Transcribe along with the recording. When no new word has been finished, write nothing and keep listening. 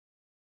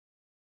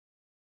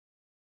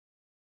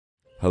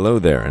Hello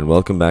there, and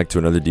welcome back to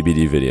another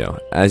DBD video.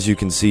 As you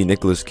can see,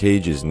 Nicolas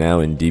Cage is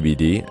now in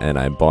DBD, and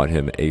I bought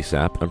him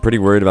ASAP. I'm pretty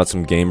worried about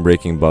some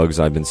game-breaking bugs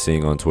I've been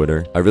seeing on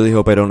Twitter. I really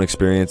hope I don't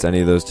experience any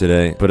of those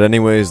today, but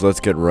anyways,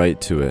 let's get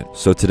right to it.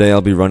 So today I'll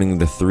be running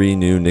the 3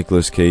 new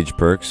Nicolas Cage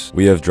perks.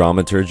 We have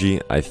Dramaturgy.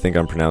 I think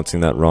I'm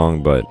pronouncing that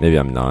wrong, but maybe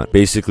I'm not.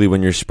 Basically,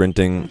 when you're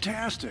sprinting...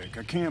 Fantastic,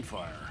 a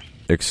campfire.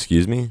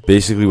 Excuse me?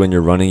 Basically, when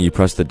you're running, you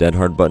press the dead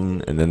hard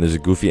button, and then there's a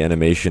goofy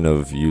animation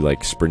of you,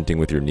 like, sprinting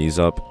with your knees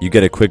up. You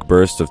get a quick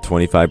burst of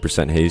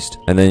 25% haste,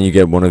 and then you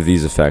get one of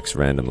these effects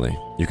randomly.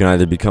 You can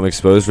either become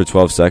exposed for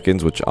 12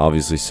 seconds, which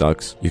obviously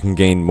sucks. You can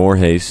gain more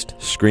haste,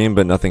 scream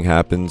but nothing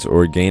happens,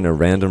 or gain a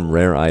random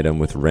rare item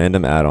with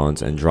random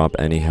add-ons and drop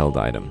any held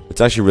item.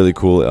 It's actually really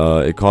cool.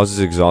 It causes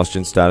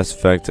exhaustion status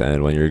effect,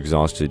 and when you're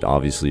exhausted,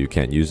 obviously you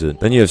can't use it.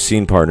 Then you have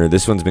Scene Partner.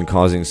 This one's been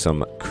causing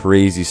some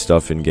crazy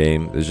stuff in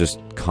game. There's just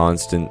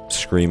constant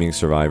screaming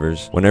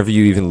survivors. Whenever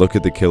you even look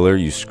at the killer,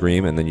 you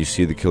scream, and then you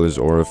see the killer's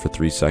aura for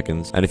 3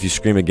 seconds. And if you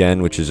scream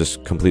again, which is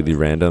just completely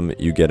random,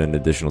 you get an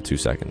additional 2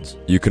 seconds.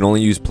 You can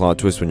only use plot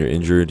twist when you're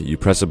injured. You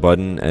press a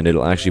button and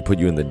it'll actually put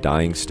you in the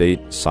dying state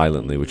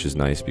silently, which is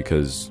nice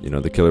because, you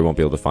know, the killer won't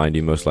be able to find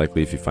you most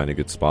likely if you find a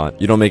good spot.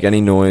 You don't make any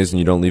noise and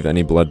you don't leave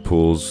any blood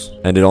pools,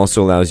 and it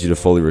also allows you to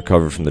fully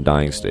recover from the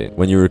dying state.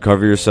 When you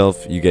recover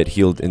yourself, you get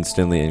healed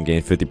instantly and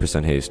gain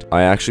 50% haste.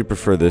 I actually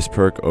prefer this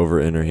perk over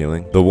inner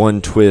healing. The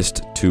one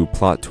twist to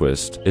plot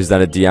twist is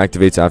that it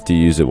deactivates after you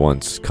use it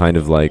once, kind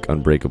of like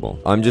Unbreakable.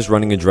 I'm just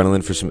running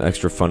Adrenaline for some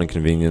extra fun and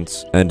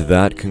convenience, and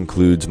that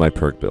concludes my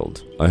perk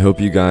build. I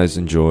hope you guys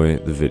enjoy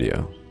the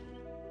video.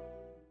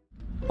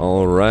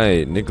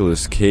 Alright,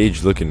 Nicolas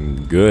Cage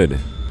looking good.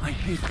 I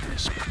hate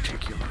this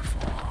particular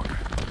fog.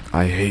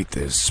 I hate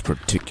this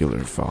particular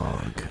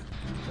fog.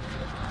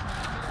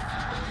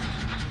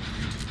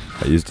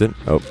 I used it.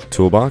 Oh,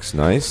 toolbox,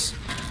 nice.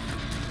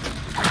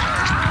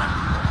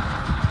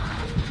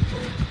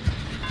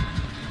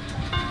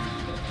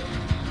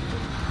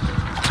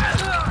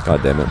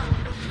 God damn it.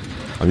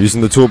 I'm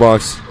using the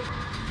toolbox.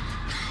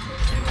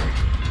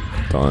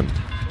 Done.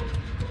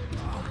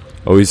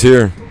 Oh, he's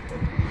here.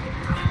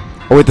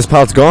 Oh wait, this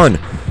pallet's gone.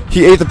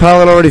 He ate the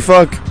pallet already,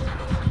 fuck.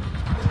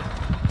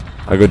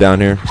 I go down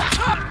here.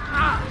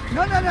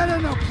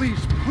 No, please,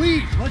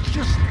 let's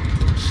just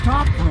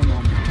stop for a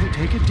moment.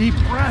 Take a deep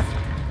breath.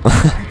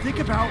 And think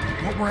about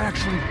what we're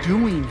actually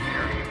doing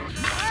here.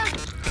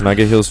 Can I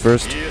get heals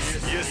first?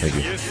 Thank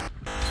you.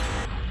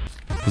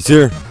 He's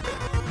here.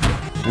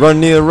 Run,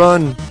 Nia,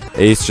 run.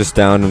 Ace just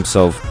downed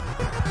himself.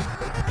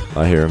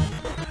 I hear him.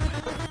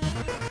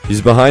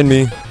 He's behind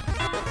me.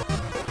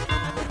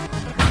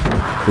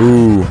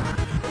 Ooh.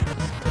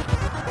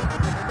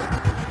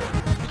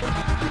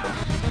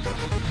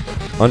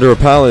 Under a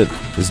pallet.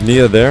 Is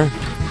Nia there?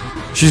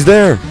 She's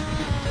there.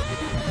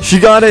 She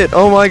got it.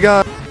 Oh my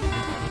god.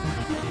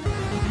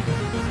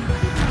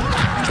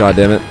 God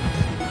damn it.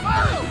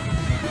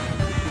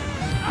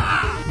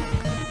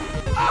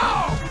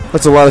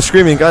 That's a lot of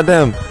screaming. God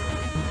damn.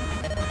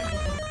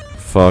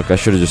 Fuck, I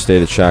should have just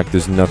stayed at shack.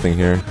 There's nothing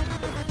here.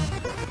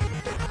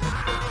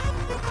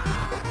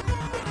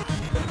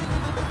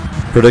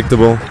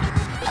 Predictable.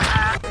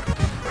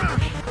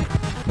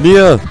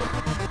 Nia!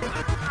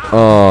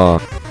 Oh.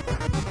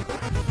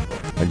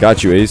 I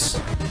got you, Ace.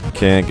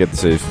 Can't get the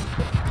safe.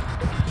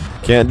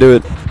 Can't do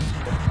it.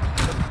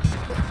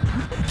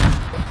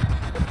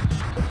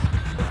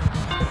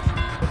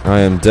 I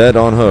am dead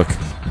on hook.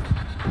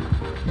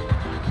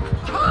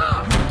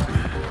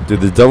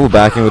 Dude, the double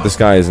backing with this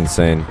guy is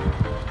insane.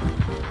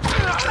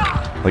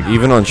 Like,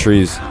 even on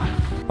trees.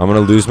 I'm gonna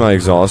lose my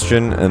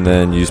exhaustion and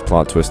then use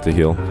plot twist to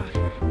heal.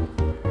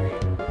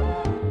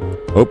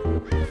 Oh,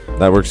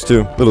 that works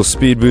too. Little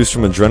speed boost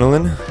from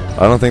Adrenaline.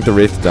 I don't think the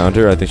Wraith downed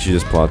her. I think she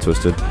just plot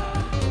twisted.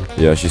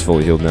 Yeah, she's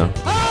fully healed now.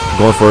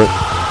 Going for it.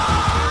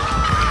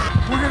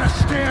 We're gonna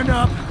stand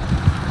up.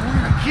 And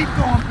we're gonna keep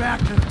going back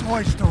to the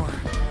toy store.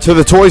 To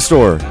the toy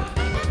store!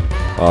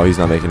 Oh, he's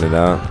not making it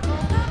out.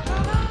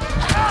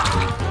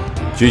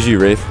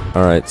 GG, Wraith.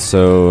 Alright,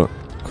 so...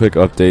 quick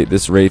update.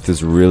 This Wraith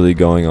is really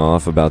going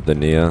off about the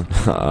Nia.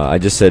 I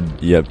just said,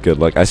 yep, good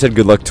luck. I said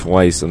good luck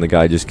twice, and the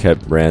guy just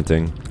kept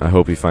ranting. I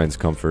hope he finds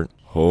comfort.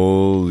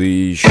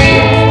 Holy shit.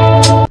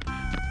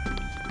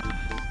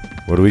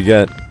 What do we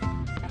get?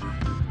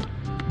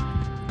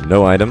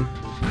 No item.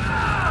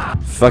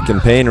 Fucking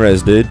pain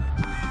res, dude.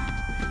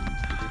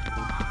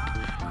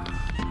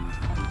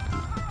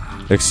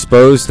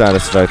 Exposed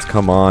status effects,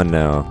 come on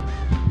now.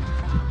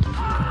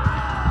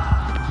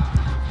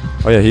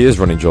 Oh yeah, he is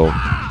running Jolt.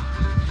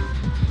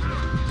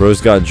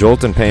 Bro's got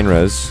Jolt and pain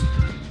res.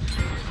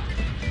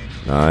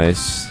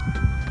 Nice.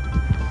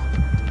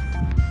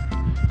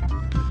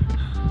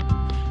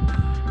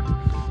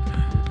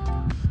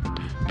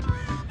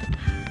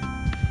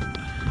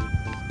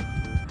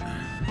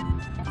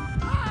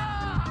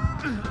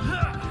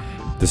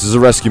 This is a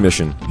rescue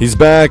mission. He's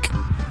back.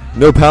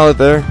 No pallet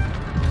there.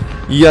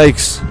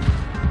 Yikes.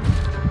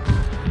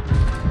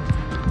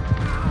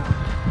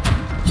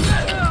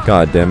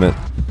 God damn it.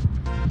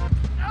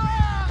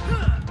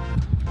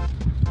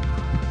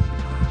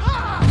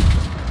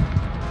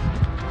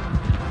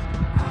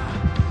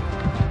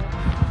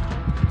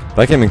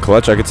 That came in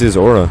clutch. I could see his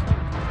aura.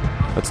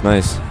 That's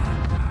nice.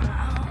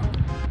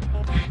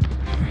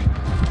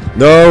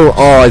 No!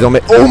 Oh, I don't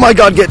make. Oh my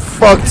god, get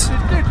fucked!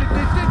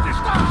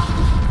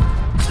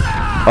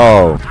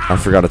 Oh, I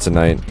forgot it's a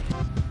knight.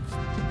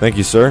 Thank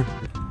you, sir.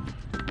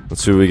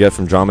 Let's see what we get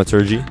from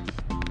dramaturgy.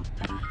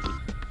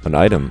 An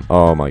item.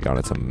 Oh my god,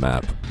 it's a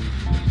map.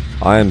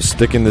 I am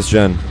sticking this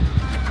gen.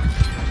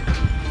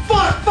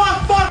 Fuck,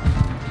 fuck, fuck!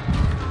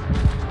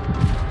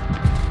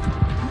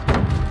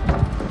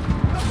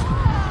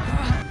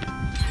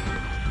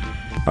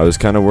 I was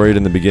kind of worried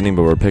in the beginning,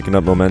 but we're picking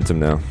up momentum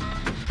now.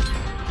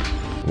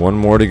 One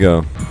more to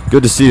go.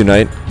 Good to see you,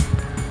 knight.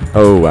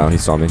 Oh wow, he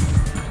saw me.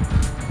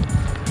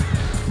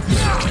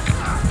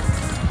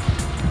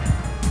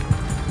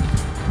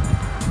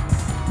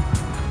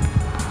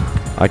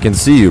 I can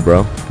see you,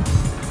 bro.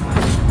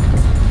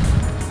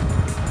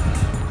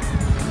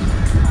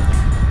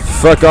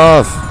 Fuck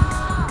off!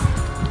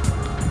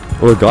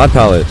 Oh, a god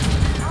pallet.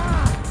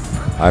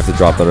 I have to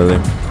drop that early.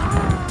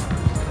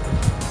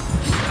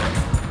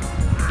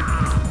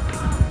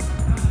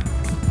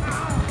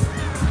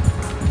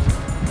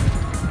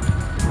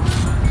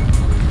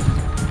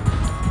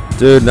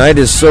 Dude, knight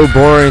is so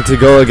boring to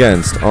go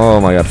against. Oh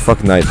my god,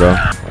 fuck knight, bro.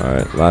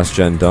 Alright, last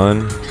gen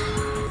done.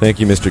 Thank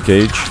you, Mr.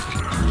 Cage.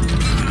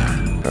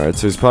 Alright,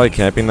 so he's probably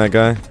camping that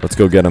guy. Let's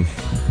go get him.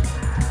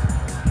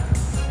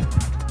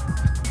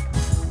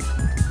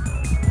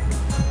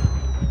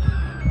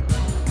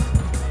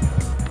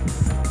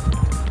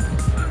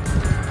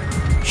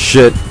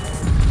 Shit.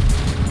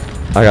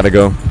 I gotta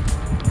go.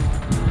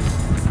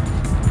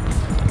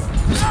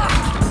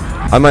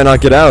 I might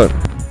not get out.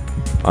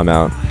 I'm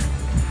out.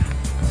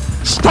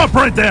 Stop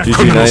right there, GG,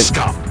 criminal knight.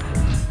 scum!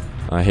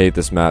 I hate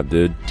this map,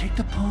 dude. Take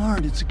the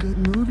part. It's a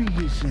good movie,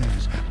 he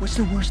says. What's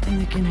the worst thing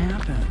that can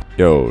happen?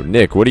 Yo,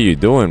 Nick, what are you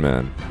doing,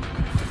 man?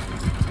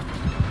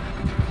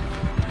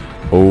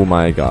 Oh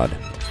my god.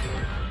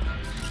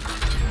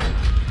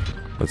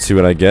 Let's see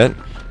what I get.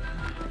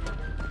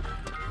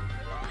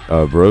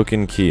 A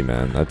broken key,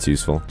 man. That's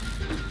useful.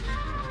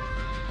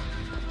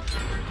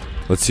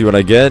 Let's see what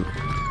I get.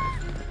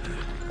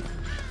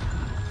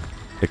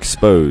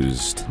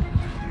 Exposed.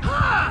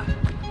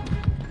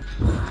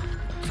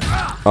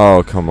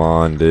 Oh, come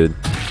on, dude.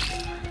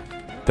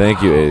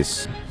 Thank you,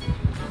 Ace.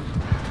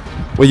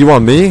 Wait, you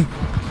want me?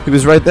 He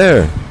was right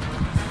there.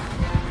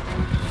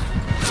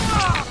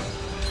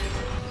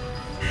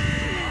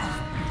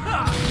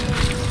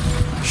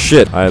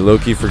 Shit, I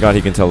low-key forgot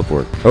he can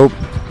teleport. Oh.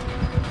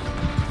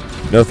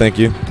 No, thank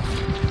you.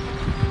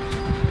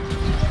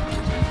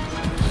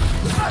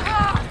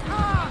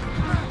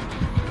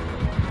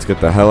 Let's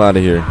get the hell out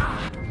of here.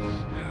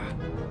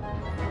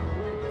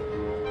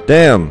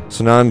 Damn,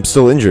 so now I'm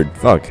still injured.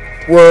 Fuck.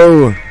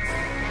 Whoa.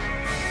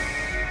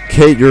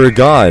 Kate, you're a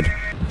god.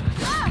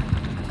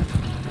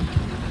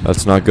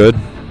 That's not good.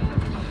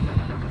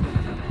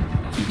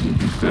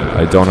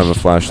 I don't have a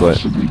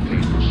flashlight.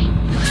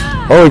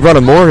 Oh, he brought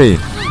a Mori.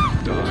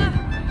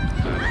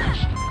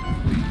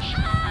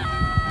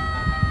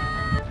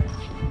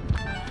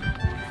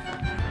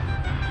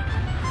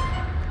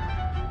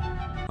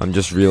 I'm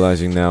just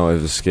realizing now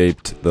I've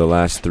escaped the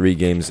last 3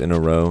 games in a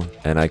row,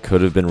 and I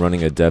could have been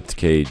running Adept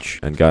Cage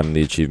and gotten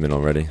the achievement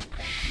already.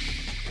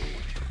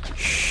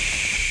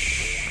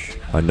 Shh.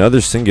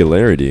 Another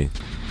singularity.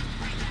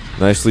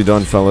 Nicely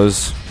done,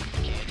 fellas.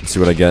 Let's see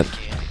what I get.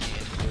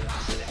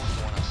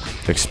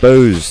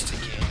 Exposed.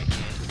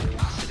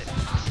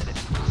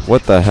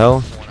 What the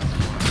hell?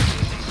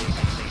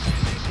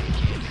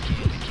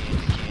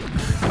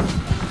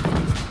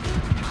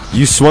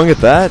 You swung at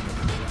that?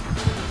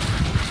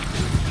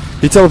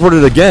 He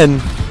teleported again?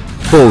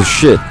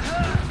 Bullshit.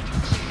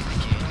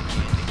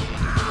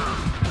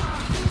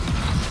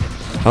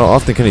 How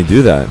often can he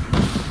do that?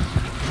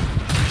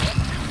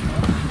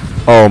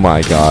 Oh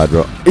my god,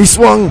 bro. He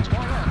swung!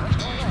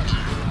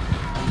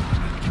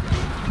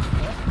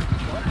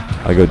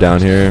 I go down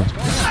here.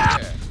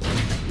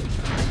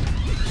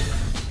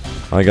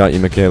 I got you,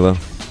 Michaela.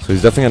 So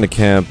he's definitely gonna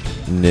camp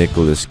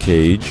Nicolas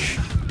Cage.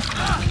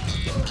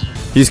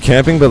 He's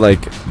camping, but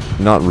like,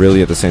 not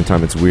really at the same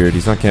time. It's weird.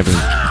 He's not camping.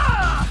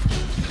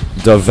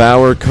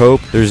 Devour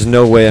Cope. There's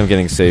no way I'm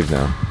getting saved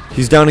now.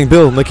 He's downing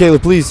Bill. Michaela,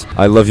 please.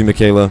 I love you,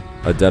 Michaela.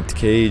 Adept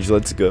Cage,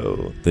 let's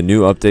go. The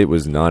new update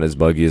was not as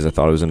buggy as I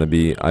thought it was going to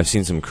be. I've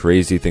seen some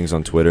crazy things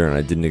on Twitter, and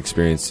I didn't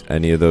experience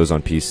any of those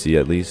on PC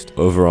at least.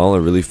 Overall, a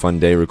really fun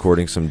day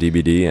recording some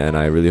DBD, and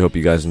I really hope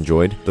you guys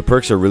enjoyed. The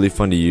perks are really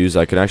fun to use.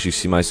 I could actually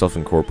see myself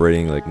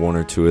incorporating like 1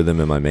 or 2 of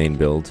them in my main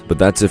build. But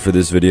that's it for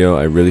this video.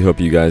 I really hope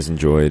you guys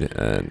enjoyed,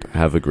 and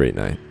have a great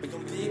night.